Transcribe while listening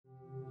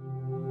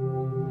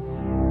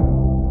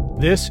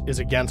This is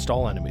Against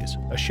All Enemies,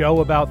 a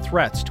show about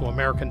threats to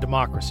American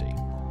democracy.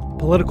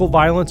 Political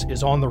violence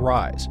is on the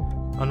rise.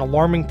 An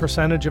alarming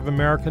percentage of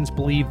Americans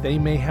believe they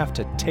may have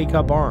to take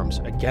up arms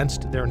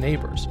against their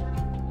neighbors.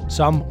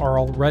 Some are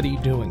already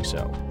doing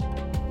so.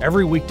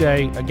 Every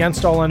weekday,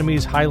 Against All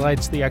Enemies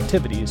highlights the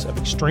activities of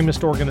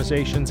extremist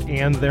organizations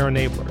and their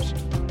enablers.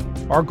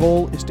 Our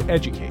goal is to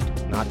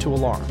educate, not to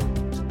alarm.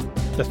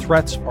 The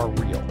threats are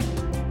real,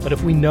 but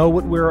if we know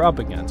what we're up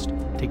against,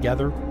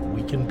 together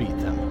we can beat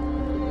them.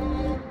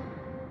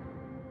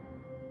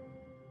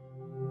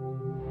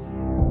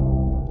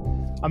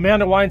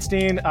 Amanda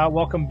Weinstein,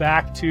 welcome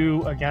back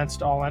to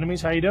Against All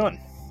Enemies. How you doing?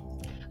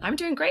 I'm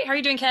doing great. How are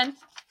you doing, Ken?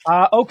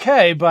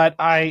 Okay, but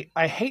I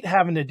hate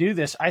having to do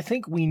this. I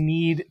think we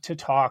need to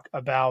talk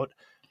about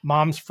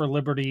Moms for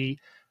Liberty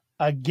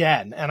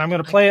again. And I'm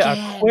going to play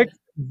a quick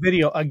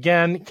video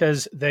again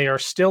because they are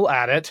still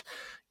at it.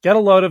 Get a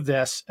load of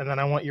this, and then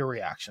I want your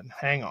reaction.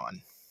 Hang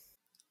on.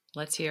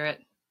 Let's hear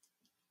it.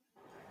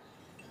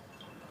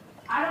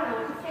 I don't know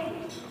what to say.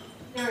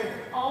 There is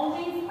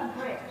always a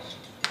bridge.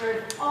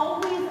 There's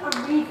always a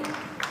reason.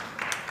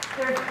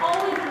 There's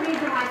always a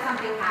reason why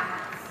something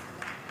happens.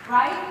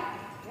 Right?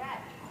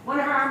 Yes. One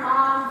of our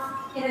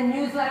moms in a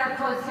newsletter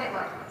quotes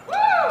Hitler. Woo!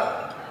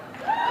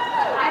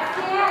 I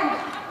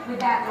stand with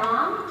that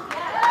mom.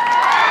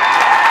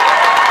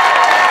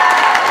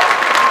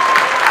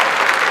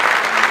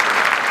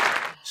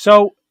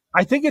 So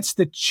I think it's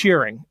the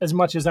cheering as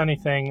much as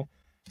anything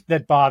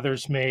that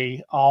bothers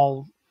me.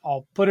 I'll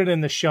put it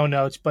in the show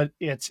notes, but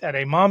it's at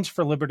a Moms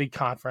for Liberty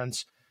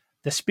conference.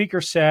 The speaker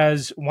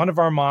says one of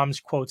our moms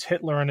quotes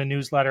Hitler in a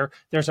newsletter.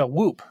 There's a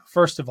whoop,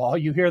 first of all.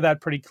 You hear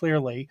that pretty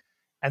clearly.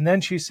 And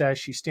then she says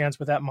she stands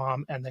with that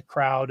mom, and the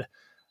crowd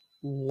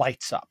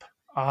lights up.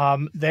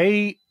 I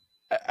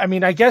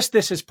guess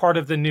this is part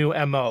of the new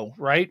MO,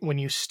 right? When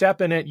you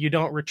step in it, you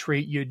don't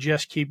retreat. You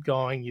just keep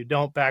going. You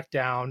don't back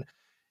down.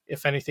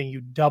 If anything, you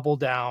double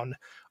down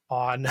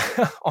on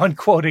on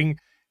quoting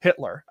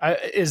Hitler.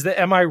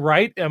 Am I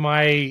right? Am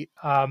I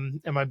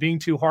being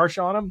too harsh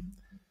on him?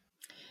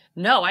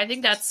 No, I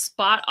think that's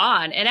spot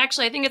on. And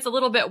actually, I think it's a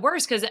little bit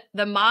worse because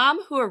the mom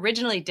who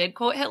originally did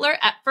quote Hitler,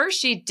 at first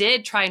she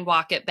did try and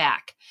walk it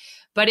back,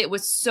 but it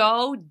was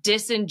so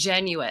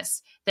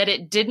disingenuous that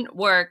it didn't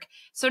work.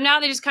 So now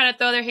they just kind of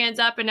throw their hands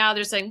up and now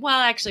they're saying, well,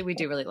 actually, we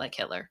do really like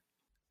Hitler.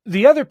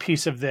 The other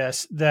piece of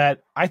this that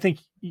I think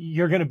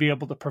you're going to be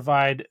able to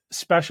provide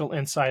special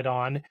insight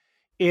on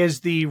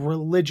is the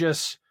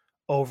religious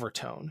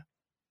overtone,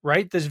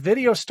 right? This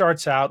video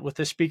starts out with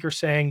the speaker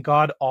saying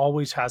God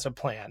always has a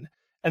plan.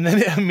 And then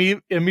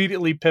it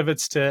immediately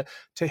pivots to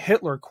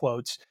Hitler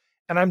quotes.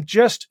 And I'm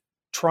just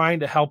trying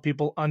to help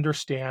people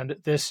understand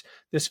this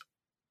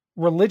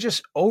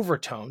religious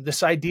overtone,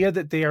 this idea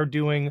that they are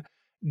doing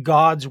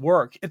God's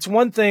work. It's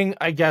one thing,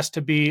 I guess,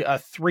 to be a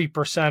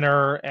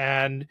 3%er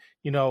and,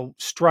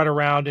 strut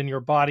around in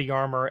your body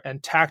armor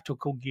and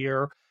tactical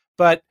gear,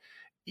 but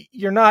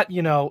you're not,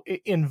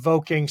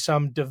 invoking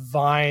some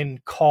divine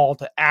call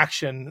to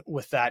action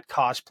with that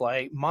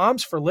cosplay.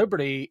 Moms for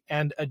Liberty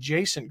and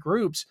adjacent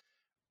groups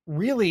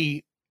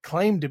really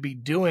claim to be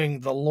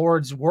doing the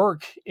Lord's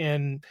work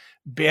in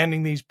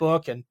banning these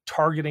books and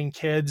targeting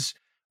kids.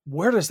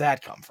 Where does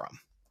that come from?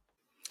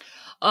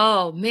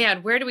 Oh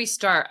man, where do we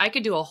start? I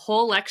could do a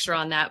whole lecture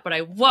on that, but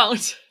I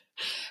won't.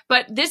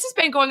 But this has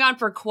been going on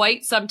for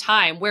quite some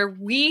time where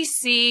we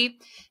see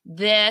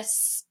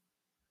this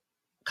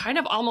kind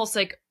of almost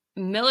like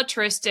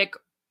militaristic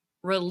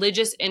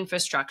religious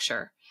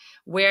infrastructure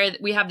where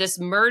we have this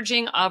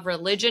merging of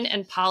religion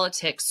and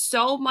politics,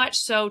 so much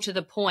so to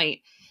the point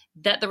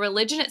that the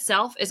religion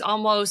itself is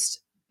almost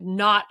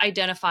not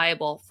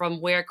identifiable from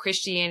where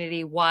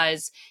Christianity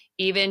was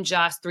even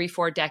just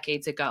 3-4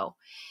 decades ago.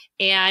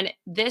 And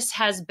this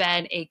has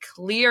been a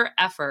clear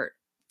effort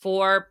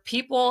for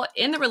people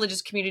in the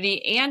religious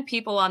community and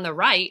people on the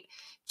right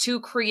to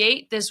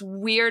create this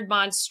weird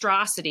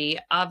monstrosity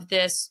of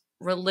this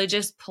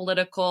religious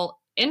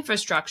political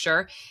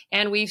infrastructure.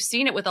 And we've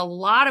seen it with a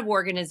lot of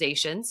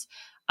organizations,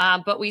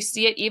 but we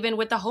see it even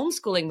with the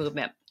homeschooling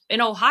movement. In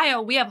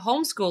Ohio, we have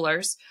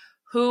homeschoolers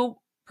who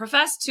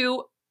profess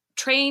to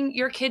train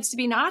your kids to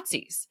be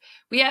Nazis.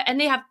 And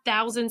they have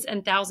thousands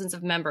and thousands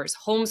of members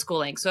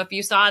homeschooling. So if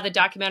you saw the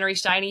documentary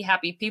Shiny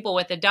Happy People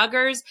with the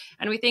Duggars,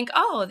 and we think,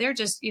 oh, they're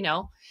just,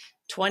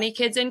 20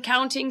 kids and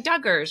counting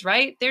Duggars,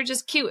 right? They're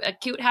just cute, a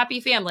cute, happy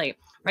family,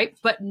 right?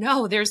 But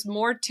no, there's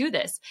more to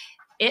this.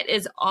 It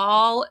is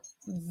all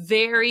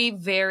very,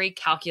 very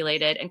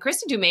calculated. And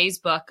Kristen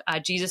Dumais' book,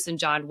 Jesus and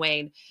John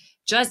Wayne,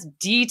 just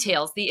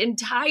details the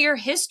entire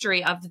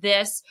history of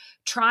this,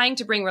 trying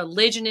to bring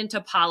religion into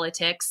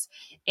politics.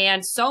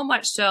 And so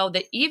much so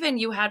that even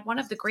you had one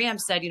of the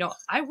Grahams said,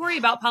 I worry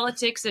about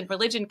politics and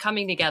religion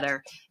coming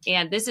together.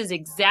 And this is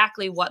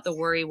exactly what the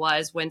worry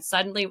was when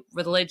suddenly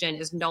religion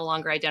is no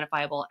longer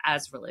identifiable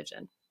as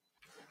religion.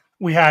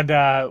 We had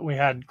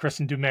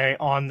Kristen Dumais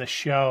on the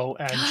show,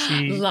 and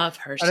she love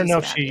her. I don't know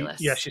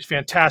if she's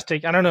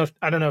fantastic. I don't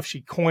know if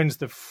she coins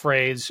the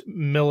phrase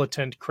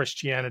militant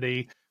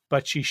Christianity,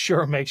 but she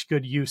sure makes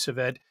good use of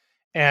it.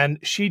 And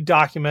she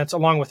documents,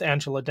 along with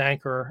Angela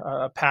Danker,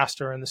 a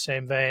pastor in the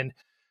same vein,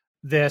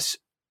 this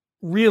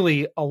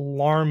really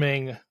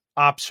alarming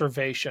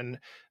observation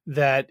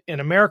that in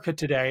America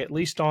today, at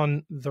least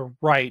on the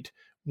right,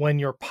 when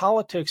your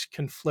politics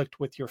conflict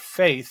with your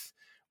faith,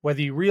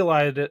 whether you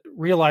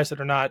realize it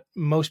or not,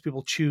 most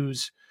people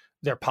choose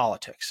their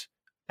politics.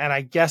 And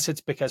I guess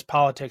it's because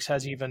politics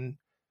has even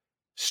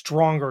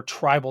stronger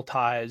tribal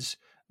ties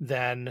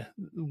than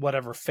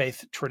whatever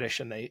faith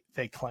tradition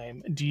they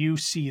claim. Do you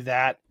see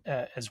that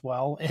as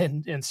well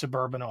in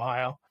suburban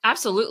Ohio?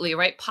 Absolutely,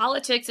 right?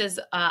 Politics is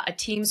a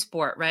team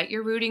sport, right?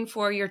 You're rooting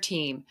for your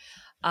team.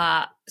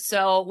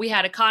 So we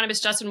had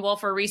economist Justin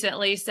Wolfer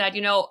recently said,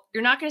 you're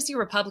not going to see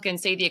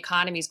Republicans say the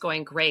economy is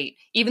going great,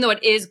 even though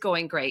it is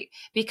going great,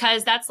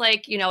 because that's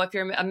like, if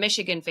you're a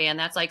Michigan fan,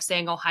 that's like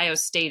saying Ohio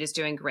State is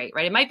doing great,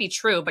 right? It might be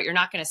true, but you're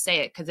not going to say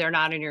it because they're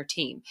not in your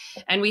team.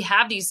 And we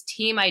have these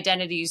team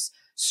identities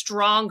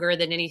stronger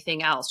than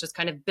anything else, just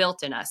kind of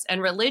built in us.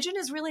 And religion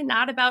is really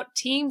not about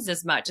teams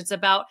as much. It's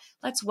about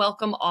let's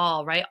welcome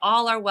all, right?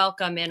 All are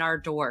welcome in our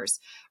doors,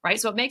 right?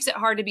 So it makes it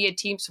hard to be a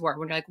team sport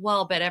when you're like,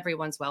 well, but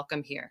everyone's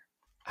welcome here.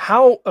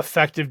 How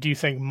effective do you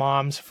think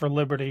Moms for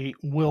Liberty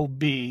will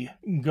be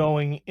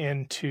going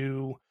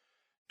into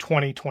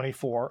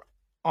 2024?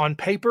 On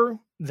paper,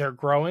 they're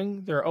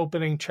growing, they're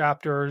opening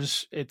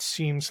chapters. It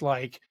seems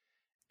like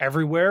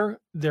everywhere.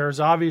 There's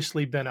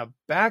obviously been a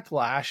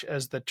backlash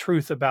as the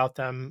truth about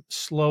them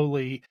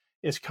slowly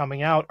is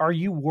coming out. Are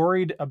you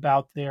worried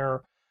about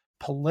their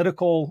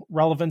political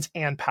relevance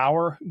and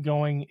power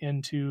going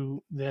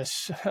into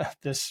this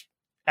this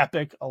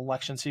epic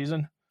election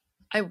season?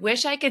 I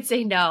wish I could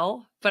say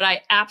no, but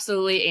I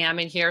absolutely am.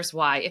 And here's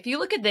why. If you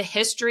look at the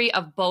history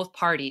of both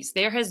parties,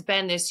 there has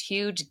been this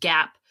huge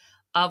gap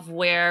of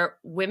where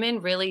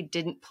women really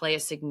didn't play a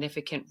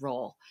significant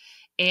role.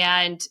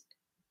 And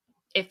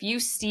if you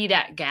see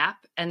that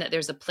gap and that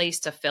there's a place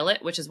to fill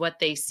it, which is what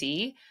they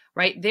see,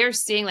 right? They're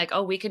seeing like,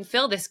 oh, we can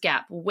fill this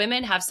gap.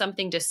 Women have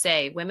something to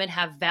say. Women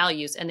have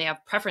values and they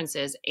have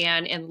preferences.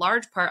 And in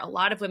large part, a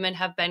lot of women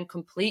have been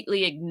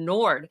completely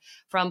ignored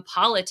from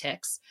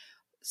politics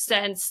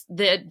since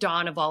the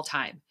dawn of all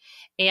time.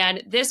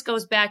 And this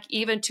goes back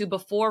even to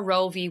before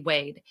Roe v.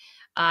 Wade.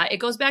 It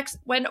goes back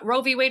when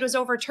Roe v. Wade was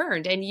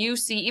overturned, and you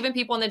see even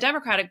people in the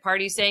Democratic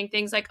Party saying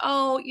things like,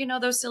 oh,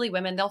 those silly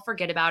women, they'll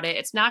forget about it.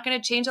 It's not going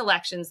to change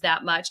elections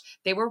that much.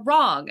 They were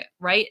wrong,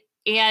 right?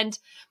 And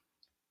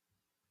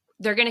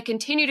they're going to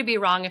continue to be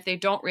wrong if they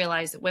don't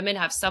realize that women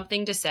have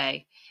something to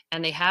say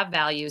and they have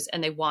values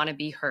and they want to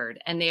be heard,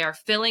 and they are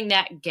filling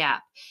that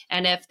gap.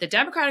 And if the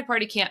Democratic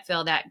Party can't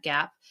fill that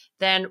gap,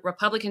 then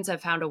Republicans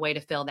have found a way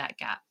to fill that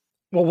gap.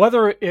 Well,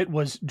 whether it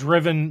was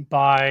driven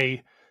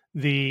by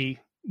the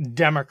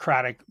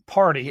Democratic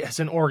Party as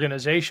an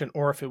organization,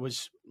 or if it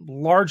was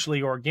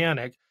largely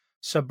organic,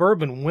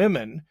 suburban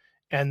women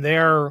and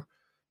their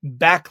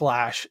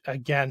backlash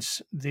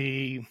against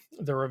the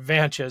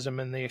revanchism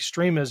and the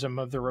extremism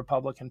of the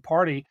Republican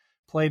Party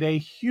played a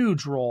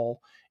huge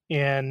role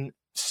in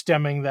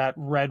stemming that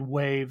red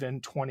wave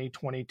in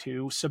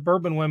 2022.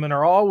 Suburban women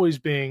are always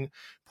being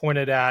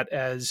pointed at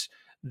as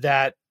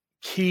that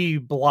key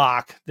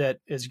block that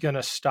is going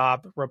to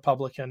stop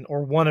Republican,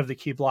 or one of the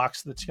key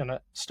blocks that's going to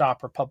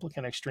stop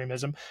Republican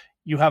extremism.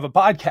 You have a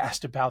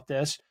podcast about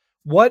this.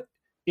 What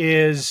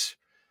is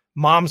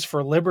Moms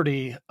for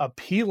Liberty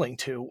appealing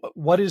to?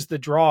 What is the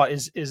draw?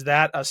 Is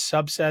that a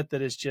subset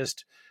that is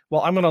just,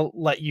 well, I'm going to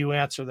let you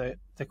answer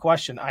the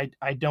question.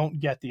 I don't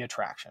get the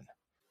attraction.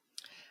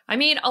 I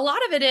mean, a lot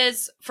of it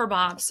is for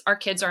moms, our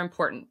kids are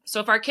important. So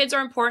if our kids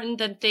are important,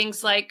 then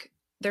things like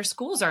their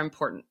schools are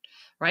important,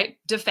 right?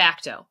 De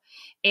facto.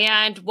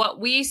 And what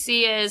we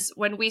see is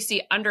when we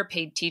see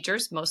underpaid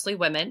teachers, mostly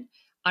women,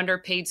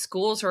 underpaid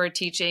schools who are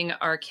teaching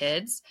our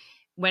kids,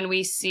 when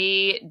we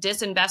see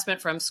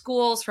disinvestment from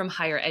schools, from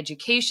higher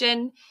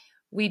education,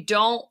 we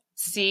don't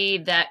see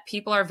that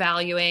people are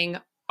valuing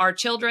our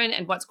children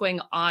and what's going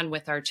on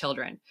with our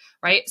children,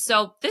 right?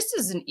 So this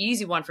is an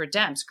easy one for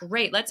Dems.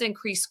 Great, let's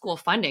increase school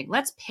funding.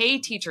 Let's pay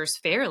teachers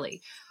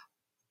fairly.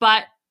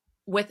 But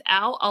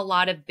without a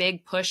lot of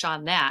big push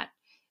on that,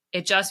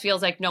 it just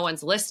feels like no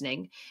one's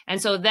listening.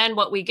 And so then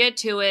what we get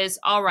to is,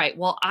 all right,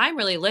 well, I'm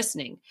really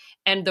listening.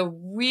 And the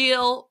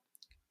real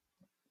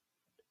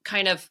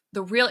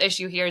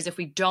issue here is if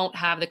we don't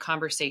have the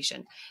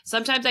conversation.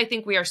 Sometimes I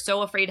think we are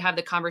so afraid to have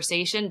the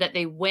conversation that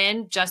they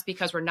win just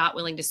because we're not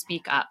willing to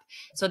speak up.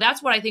 So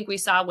that's what I think we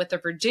saw with the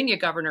Virginia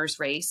governor's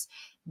race,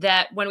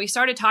 that when we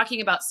started talking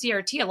about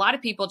CRT, a lot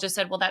of people just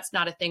said, well, that's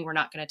not a thing. We're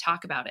not going to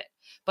talk about it.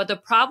 But the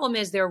problem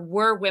is there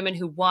were women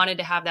who wanted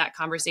to have that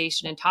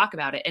conversation and talk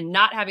about it, and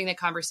not having the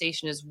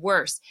conversation is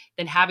worse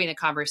than having the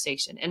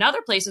conversation. In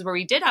other places where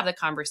we did have the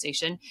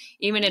conversation,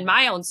 even in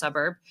my own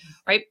suburb,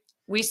 right,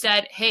 we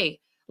said, hey,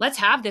 let's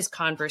have this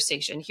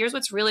conversation. Here's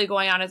what's really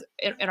going on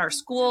in our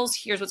schools.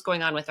 Here's what's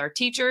going on with our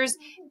teachers.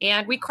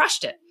 And we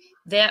crushed it.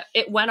 That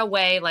it went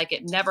away like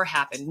it never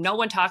happened. No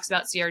one talks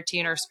about CRT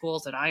in our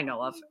schools that I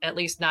know of, at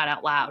least not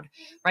out loud,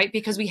 right?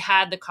 Because we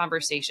had the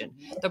conversation.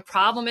 The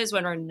problem is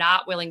when we're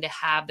not willing to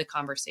have the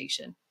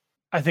conversation.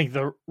 I think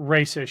the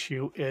race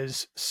issue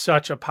is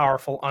such a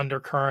powerful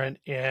undercurrent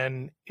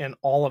in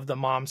all of the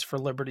Moms for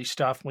Liberty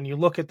stuff. When you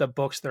look at the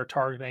books they're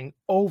targeting,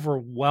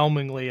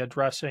 overwhelmingly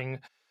addressing,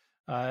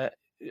 uh,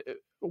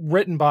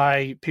 written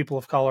by people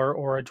of color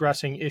or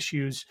addressing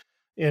issues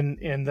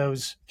in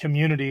those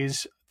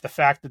communities. The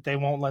fact that they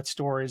won't let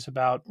stories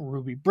about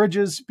Ruby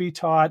Bridges be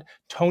taught.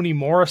 Toni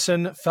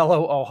Morrison,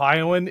 fellow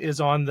Ohioan, is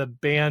on the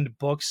banned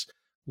books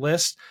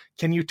list.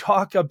 Can you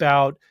talk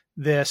about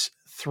this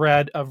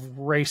thread of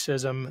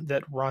racism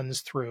that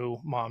runs through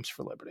Moms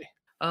for Liberty?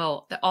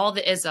 Oh, all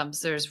the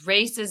isms. There's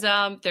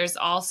racism. There's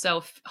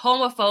also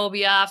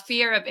homophobia,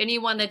 fear of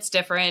anyone that's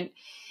different.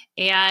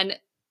 And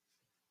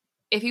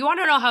if you want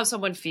to know how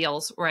someone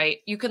feels, right,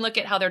 you can look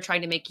at how they're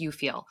trying to make you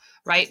feel,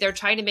 right? They're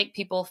trying to make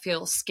people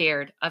feel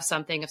scared of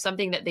something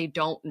that they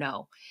don't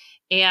know.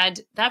 And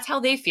that's how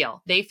they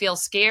feel. They feel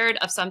scared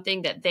of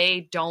something that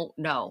they don't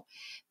know.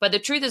 But the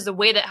truth is the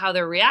way that how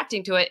they're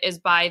reacting to it is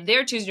by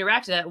their choosing to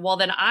react to that. Well,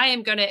 then I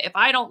am going to, if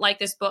I don't like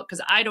this book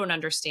because I don't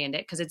understand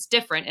it, because it's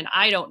different and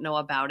I don't know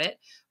about it,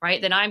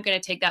 right, then I'm going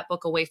to take that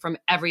book away from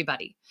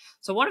everybody.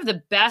 So one of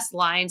the best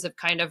lines of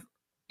kind of,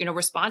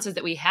 responses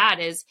that we had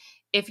is,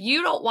 if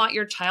you don't want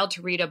your child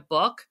to read a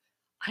book,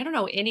 I don't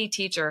know any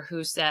teacher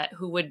who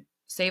would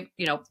say,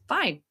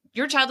 fine,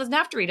 your child doesn't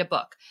have to read a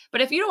book. But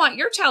if you don't want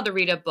your child to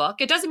read a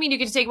book, it doesn't mean you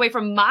get to take away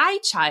from my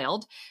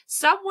child.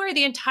 Somewhere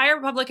the entire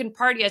Republican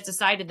Party has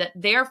decided that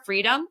their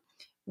freedom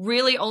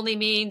really only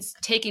means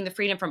taking the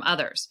freedom from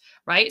others,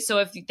 right? So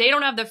if they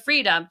don't have the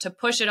freedom to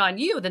push it on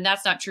you, then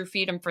that's not true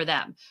freedom for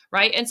them,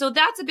 right? And so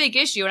that's a big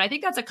issue. And I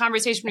think that's a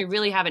conversation we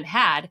really haven't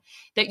had,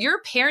 that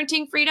your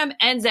parenting freedom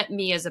ends at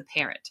me as a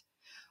parent.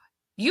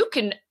 You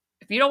can,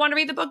 if you don't want to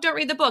read the book, don't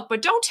read the book,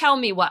 but don't tell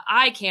me what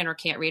I can or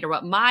can't read or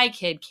what my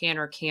kid can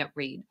or can't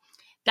read.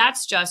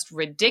 That's just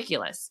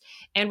ridiculous.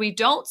 And we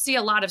don't see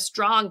a lot of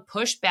strong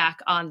pushback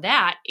on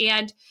that.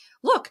 And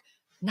look,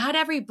 not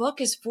every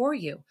book is for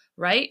you,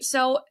 right?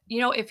 So,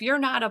 if you're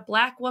not a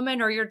Black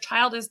woman or your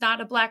child is not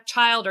a Black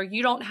child or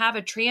you don't have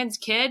a trans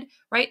kid,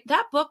 right,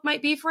 that book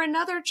might be for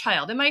another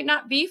child. It might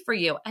not be for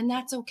you. And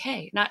that's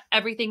okay. Not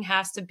everything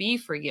has to be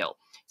for you.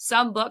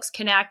 Some books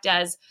can act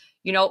as,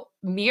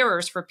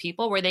 mirrors for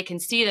people where they can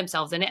see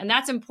themselves in it. And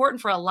that's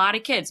important for a lot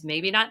of kids,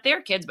 maybe not their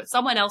kids, but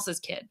someone else's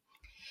kid.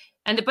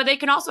 But they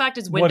can also act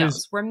as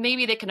windows where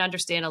maybe they can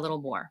understand a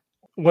little more.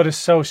 What is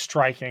so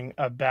striking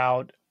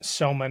about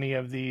so many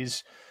of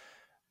these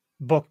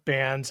book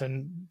bans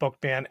and book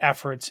ban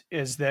efforts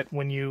is that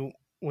when you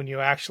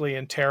actually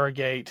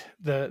interrogate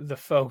the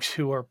folks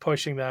who are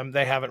pushing them,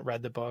 they haven't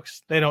read the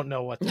books. They don't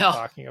know what they're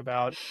talking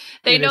about.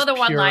 They know the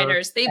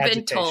one-liners. They've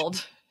been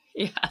told.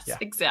 Yes, yeah.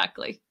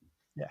 Exactly.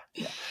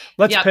 Yeah.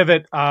 Let's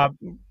pivot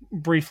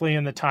briefly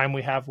in the time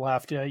we have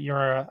left.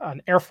 You're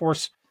an Air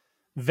Force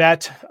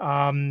vet.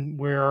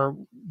 We're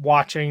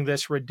watching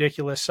this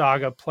ridiculous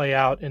saga play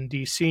out in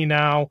DC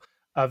now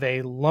of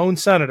a lone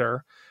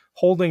senator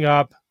holding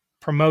up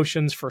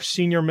promotions for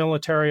senior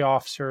military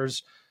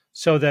officers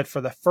so that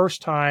for the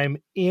first time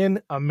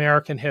in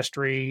American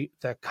history,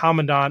 the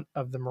commandant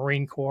of the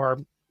Marine Corps,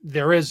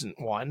 there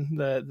isn't one.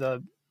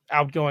 The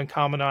outgoing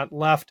commandant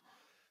left.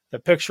 The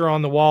picture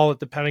on the wall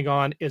at the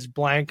Pentagon is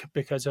blank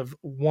because of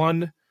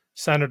one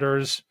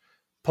senator's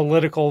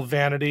political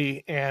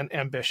vanity and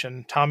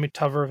ambition. Tommy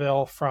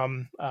Tuberville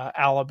from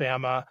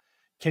Alabama.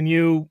 Can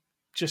you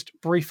just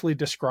briefly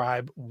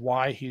describe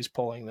why he's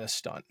pulling this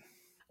stunt?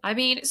 I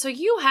mean, so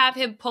you have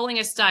him pulling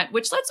a stunt,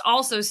 which let's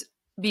also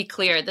be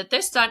clear that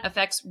this stunt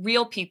affects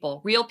real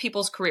people, real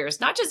people's careers,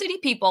 not just any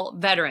people,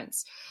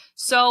 veterans.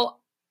 So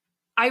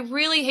I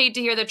really hate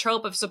to hear the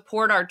trope of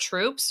support our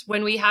troops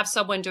when we have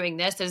someone doing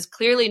this that is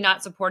clearly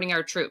not supporting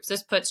our troops.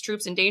 This puts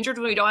troops in danger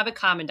when we don't have a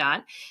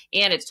commandant,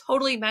 and it's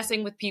totally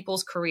messing with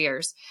people's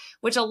careers,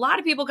 which a lot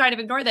of people kind of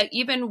ignore that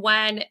even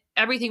when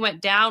everything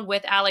went down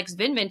with Alex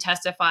Vindman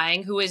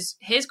testifying,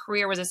 his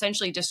career was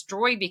essentially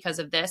destroyed because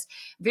of this,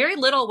 very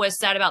little was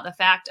said about the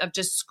fact of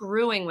just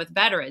screwing with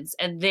veterans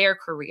and their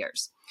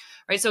careers,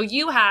 right? So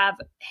you have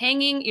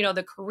hanging,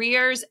 the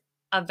careers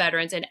of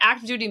veterans and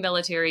active duty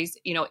militaries,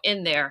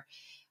 in there,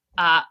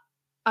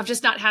 of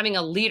just not having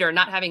a leader,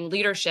 not having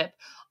leadership,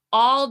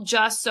 all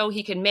just so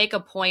he can make a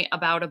point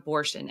about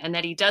abortion and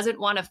that he doesn't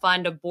want to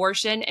fund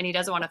abortion and he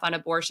doesn't want to fund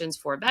abortions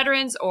for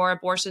veterans or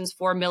abortions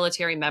for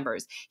military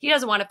members. He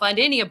doesn't want to fund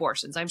any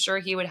abortions. I'm sure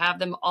he would have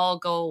them all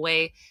go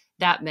away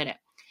that minute.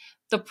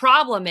 The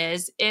problem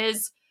is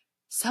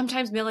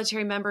sometimes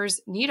military members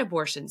need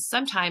abortions.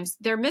 Sometimes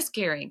they're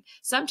miscarrying.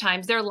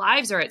 Sometimes their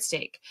lives are at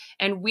stake.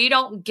 And we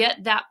don't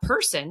get that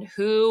person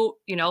who,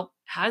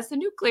 has the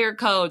nuclear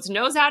codes,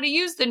 knows how to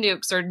use the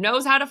nukes, or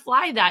knows how to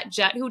fly that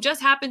jet, who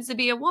just happens to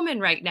be a woman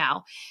right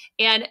now.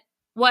 And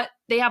what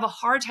they have a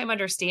hard time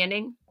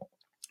understanding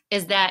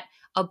is that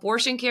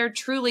abortion care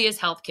truly is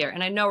healthcare.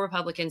 And I know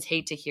Republicans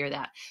hate to hear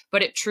that,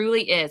 but it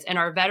truly is. And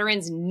our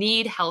veterans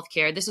need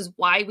healthcare. This is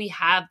why we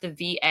have the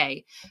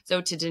VA. So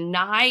to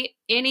deny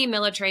any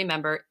military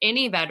member,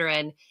 any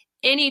veteran,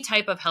 any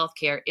type of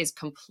healthcare is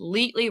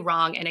completely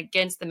wrong and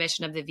against the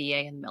mission of the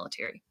VA and the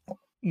military.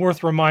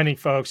 Worth reminding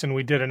folks, and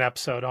we did an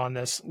episode on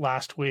this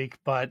last week,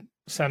 but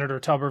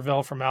Senator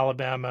Tuberville from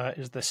Alabama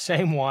is the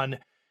same one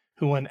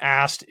who, when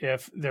asked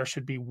if there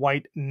should be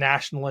white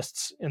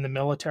nationalists in the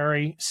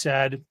military,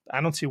 said,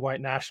 I don't see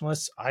white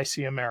nationalists, I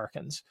see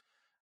Americans.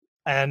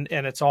 And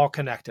it's all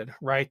connected,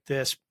 right?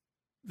 This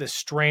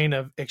strain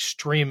of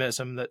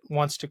extremism that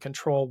wants to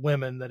control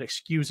women, that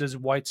excuses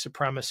white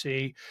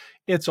supremacy,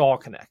 it's all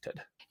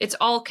connected. It's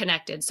all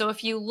connected. So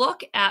if you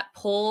look at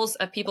polls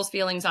of people's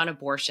feelings on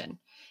abortion,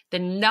 the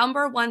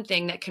number one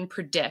thing that can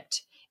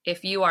predict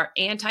if you are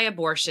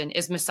anti-abortion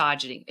is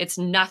misogyny. It's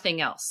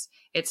nothing else.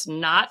 It's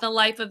not the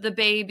life of the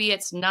baby.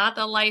 It's not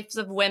the lives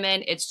of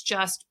women. It's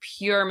just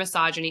pure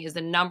misogyny is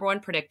the number one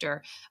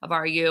predictor of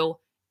are you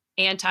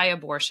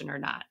anti-abortion or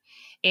not.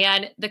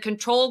 And the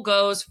control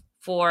goes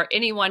for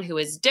anyone who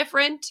is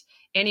different,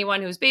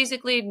 anyone who's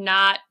basically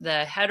not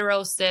the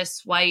hetero,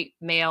 cis, white,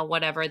 male,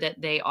 whatever that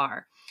they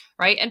are,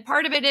 right? And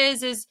part of it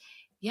is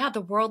yeah,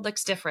 the world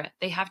looks different.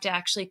 They have to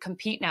actually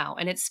compete now.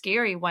 And it's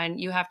scary when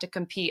you have to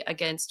compete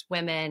against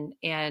women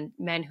and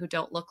men who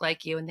don't look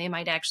like you, and they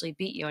might actually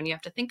beat you, and you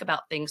have to think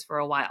about things for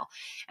a while.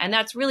 And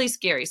that's really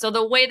scary. So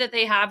the way that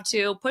they have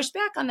to push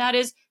back on that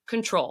is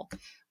control,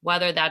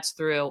 whether that's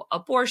through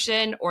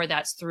abortion or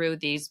that's through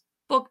these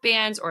book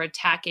bans or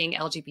attacking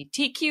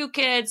LGBTQ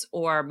kids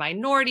or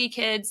minority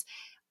kids.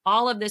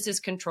 All of this is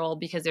control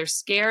because they're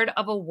scared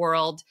of a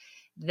world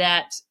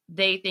that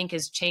they think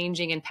is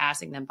changing and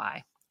passing them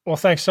by. Well,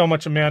 thanks so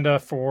much, Amanda,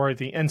 for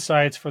the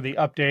insights, for the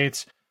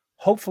updates.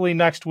 Hopefully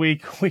next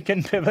week we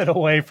can pivot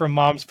away from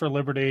Moms for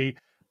Liberty.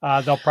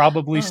 They'll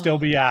probably still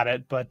be at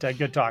it, but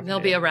good talking. They'll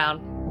be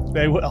around.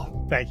 They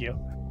will. Thank you.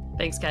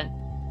 Thanks, Ken.